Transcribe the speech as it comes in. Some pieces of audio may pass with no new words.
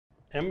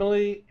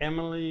Emilee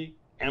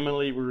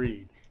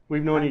Reed.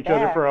 We've known I'm each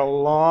other back. for a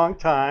long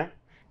time,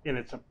 and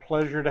it's a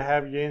pleasure to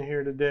have you in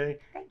here today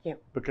Thank you.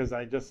 because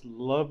I just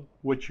love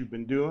what you've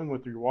been doing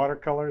with your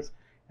watercolors,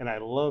 and I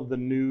love the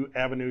new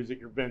avenues that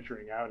you're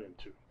venturing out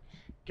into.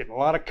 Getting a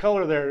lot of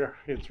color there.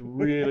 It's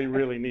really,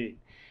 really neat.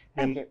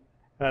 Thank And, you.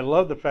 and I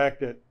love the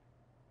fact that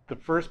the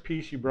first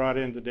piece you brought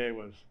in today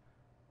was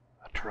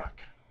a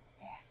truck.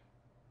 Yeah.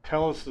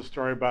 Tell us the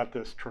story about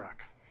this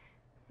truck.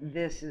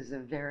 This is a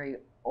very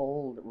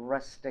old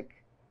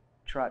rustic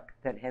truck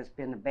that has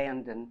been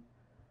abandoned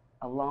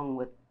along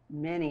with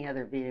many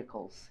other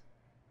vehicles.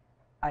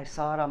 I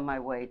saw it on my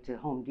way to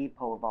Home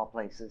Depot of all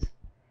places,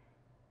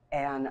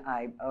 and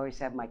I always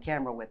have my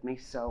camera with me,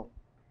 so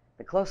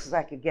the closest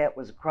I could get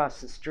was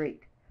across the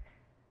street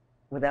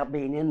without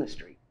being in the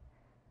street.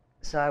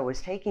 So I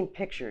was taking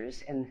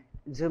pictures and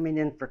zooming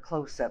in for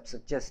close-ups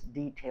of just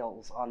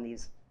details on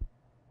these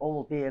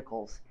old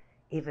vehicles,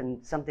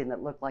 even something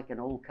that looked like an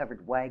old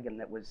covered wagon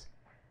that was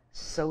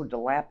so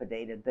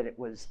dilapidated that it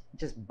was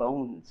just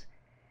bones.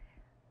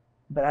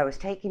 But I was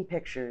taking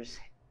pictures,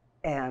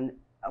 and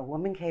a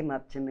woman came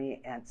up to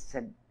me and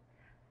said,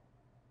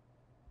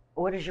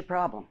 "What is your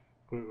problem?"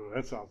 Ooh,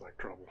 that sounds like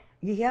trouble.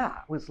 Yeah,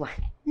 it was like,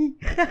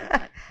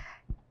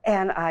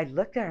 and I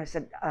looked at her and I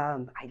said,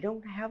 I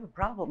don't have a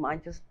problem.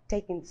 I'm just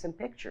taking some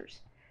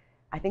pictures.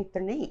 I think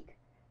they're neat.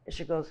 And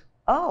she goes,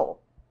 "Oh,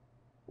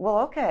 well,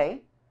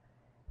 okay."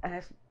 And I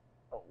said,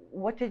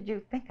 "What did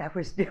you think I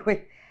was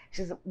doing?"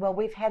 She said, "Well,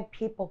 we've had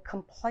people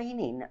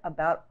complaining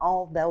about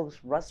all those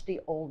rusty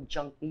old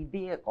junky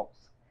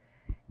vehicles.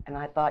 And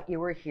I thought you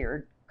were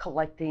here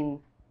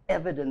collecting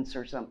evidence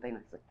or something."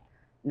 I said,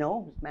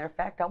 "No, as a matter of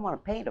fact, I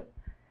want to paint them."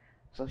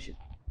 So she said,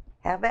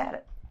 "Have at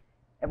it."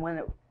 And when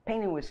the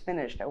painting was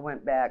finished, I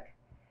went back,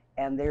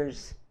 and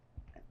there's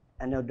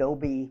an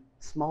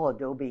small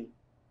adobe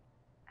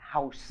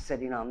house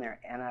sitting on there.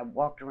 And I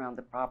walked around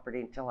the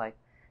property until I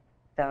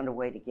found a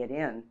way to get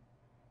in.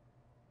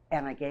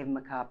 And I gave him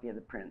a copy of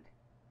the print.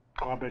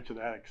 Oh, I bet you're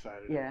that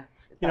excited. Yeah.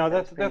 You know,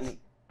 that's pretty neat.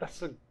 that's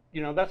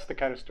the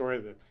kind of story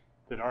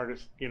that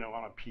artists,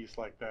 on a piece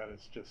like that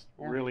is just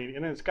Yeah. really,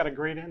 and it's got a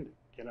great ending,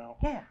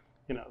 Yeah.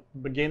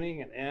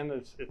 beginning and end.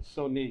 It's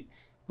so neat.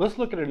 Let's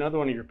look at another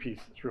one of your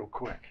pieces real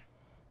quick.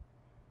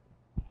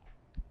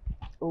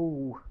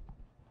 Oh,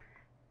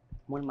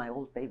 one of my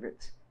old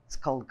favorites. It's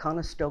called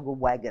Conestoga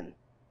Wagon.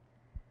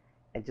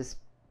 And just,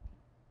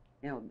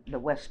 the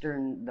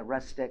Western, the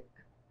rustic.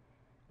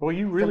 Well,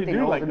 you really Something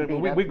do old like and that.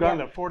 beat up, We've gone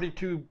yeah. to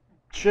 42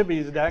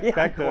 Chevys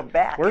back Go to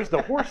back. Where's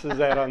the horses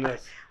at on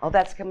this? Oh,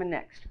 that's coming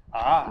next.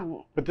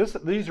 But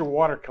these are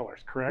watercolors,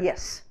 correct?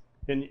 Yes,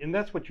 And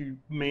that's what you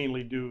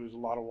mainly do is a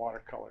lot of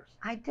watercolors.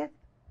 I did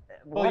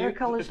Well,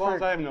 watercolors as long as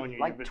for I've known you,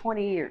 like but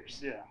 20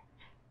 years. yeah.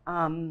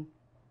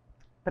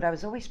 But I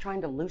was always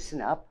trying to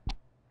loosen up.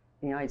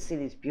 I'd see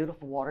these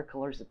beautiful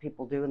watercolors that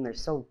people do, and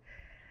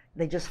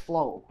they just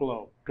flow.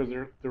 Flow, because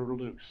they're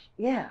loose.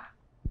 Yeah,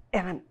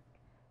 and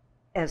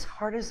as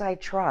hard as I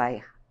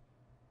try,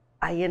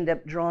 I end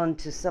up drawn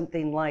to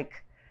something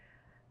like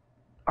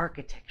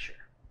architecture.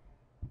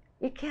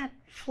 You can't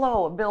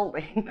flow a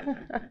building.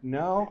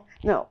 No?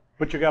 No.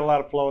 But you got a lot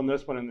of flow in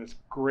this one, and there's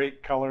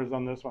great colors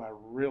on this one. I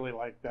really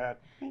like that.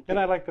 And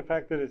I like the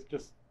fact that it's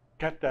just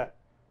got that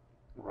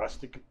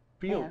rustic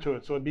feel Yeah. to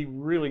it. So it'd be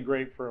really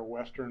great for a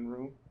Western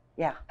room.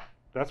 Yeah.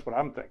 That's what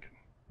I'm thinking.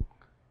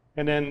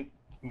 And then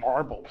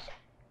marbles.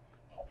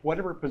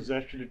 Whatever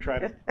possessed you to try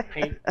to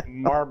paint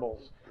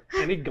marbles.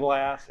 Any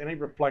glass, any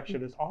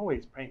reflection is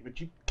always paint, but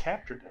you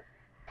captured it.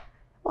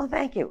 Well,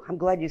 thank you. I'm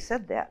glad you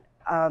said that.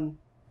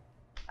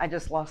 I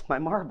just lost my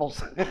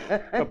marbles.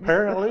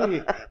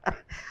 Apparently.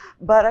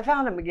 But I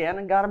found them again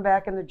and got them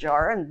back in the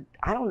jar, and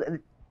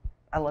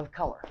I love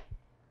color.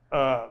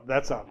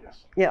 That's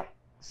obvious. Yeah.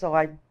 So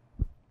I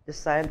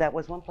decided that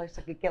was one place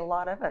I could get a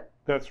lot of it.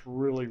 That's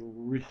really,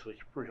 really,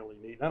 really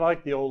neat. And I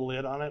like the old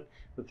lid on it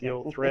with the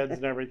old threads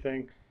and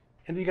everything.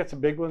 And you got some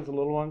big ones, the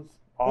little ones,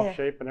 off Yeah.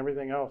 shape and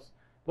everything else.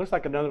 Looks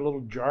like another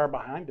little jar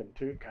behind them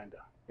too, kind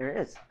of. There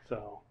is.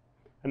 So,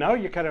 and now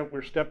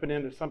we're stepping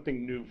into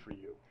something new for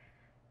you.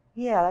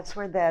 Yeah, that's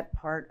where that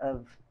part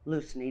of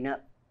loosening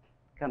up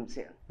comes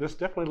in. This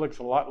definitely looks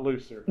a lot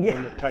looser Yeah.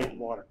 than the tight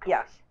watercolors.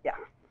 Yeah, yeah.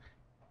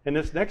 And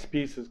this next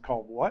piece is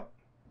called what?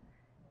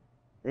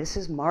 This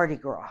is Mardi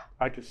Gras,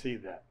 I could see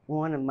that.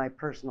 one of my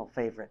personal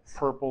favorites.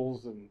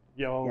 Purples and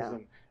yellows. Yeah.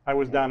 And I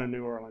was down in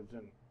New Orleans,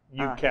 and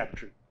you Ah.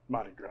 captured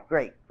Mardi Gras.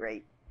 Great,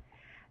 great.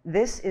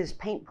 This is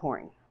paint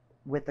pouring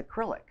with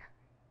acrylic.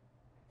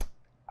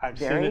 I've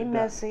seen Very it done.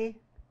 messy,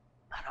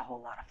 but a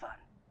whole lot of fun.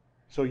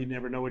 So you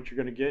never know what you're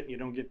going to get. You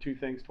don't get two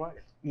things twice.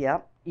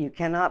 Yep, you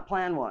cannot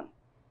plan one.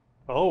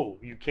 Oh,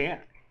 you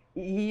can't.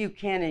 You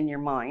can in your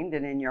mind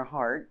and in your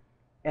heart,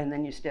 and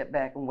then you step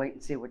back and wait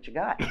and see what you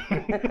got.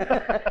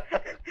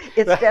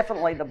 It's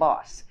definitely the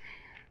boss,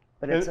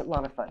 but it's a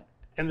lot of fun.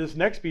 And this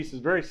next piece is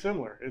very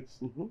similar. It's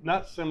Mhm.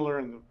 not similar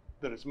in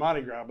that it's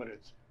Mardi Gras, but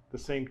it's the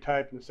same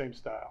type and the same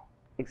style.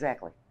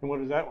 Exactly. And what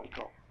is that one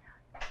called?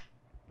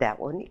 That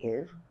one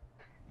is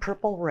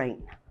Purple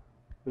Rain.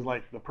 is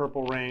like the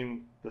Purple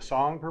Rain, the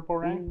song Purple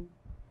Rain.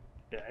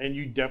 Yeah, and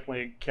you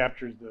definitely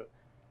captures the.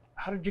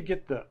 How did you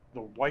get the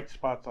white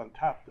spots on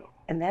top though?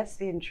 And that's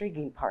the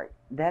intriguing part.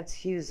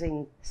 That's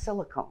using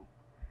silicone.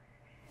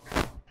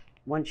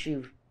 Once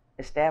you've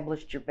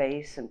established your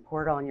base and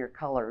poured on your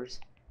colors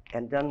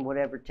and done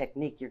whatever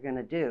technique you're going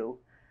to do,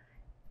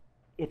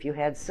 if you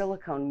had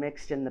silicone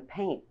mixed in the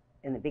paint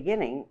in the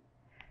beginning,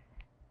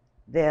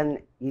 then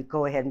you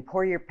go ahead and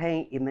pour your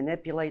paint, you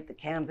manipulate the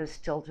canvas,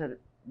 tilt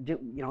it,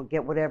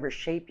 get whatever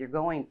shape you're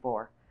going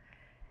for,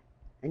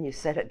 and you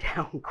set it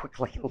down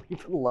quickly and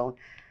leave it alone.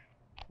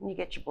 And you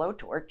get your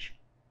blowtorch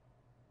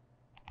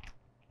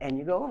and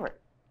you go over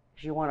it,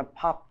 because you want to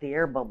pop the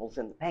air bubbles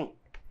in the paint.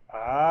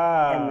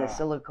 Ah. And the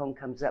silicone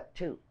comes up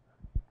too.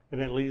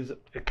 And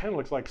it kind of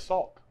looks like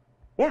salt.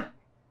 Yeah.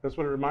 That's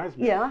what it reminds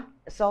me of. Yeah,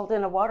 salt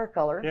in a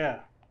watercolor. Yeah.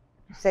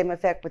 Same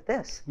effect with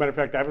this. Matter of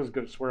fact, I was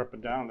going to swear up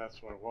and down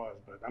that's what it was,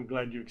 but I'm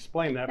glad you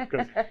explained that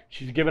because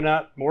she's giving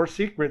out more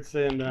secrets.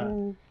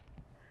 And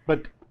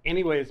but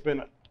anyway, it's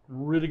been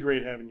really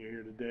great having you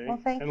here today. Well,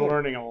 thank and you.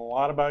 learning a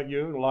lot about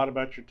you and a lot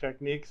about your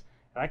techniques.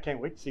 And I can't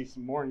wait to see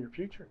some more in your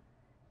future.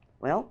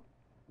 Well,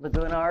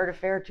 Laguna Art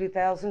Affair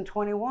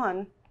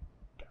 2021.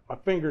 My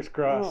fingers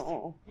crossed.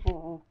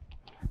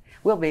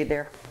 We'll be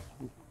there.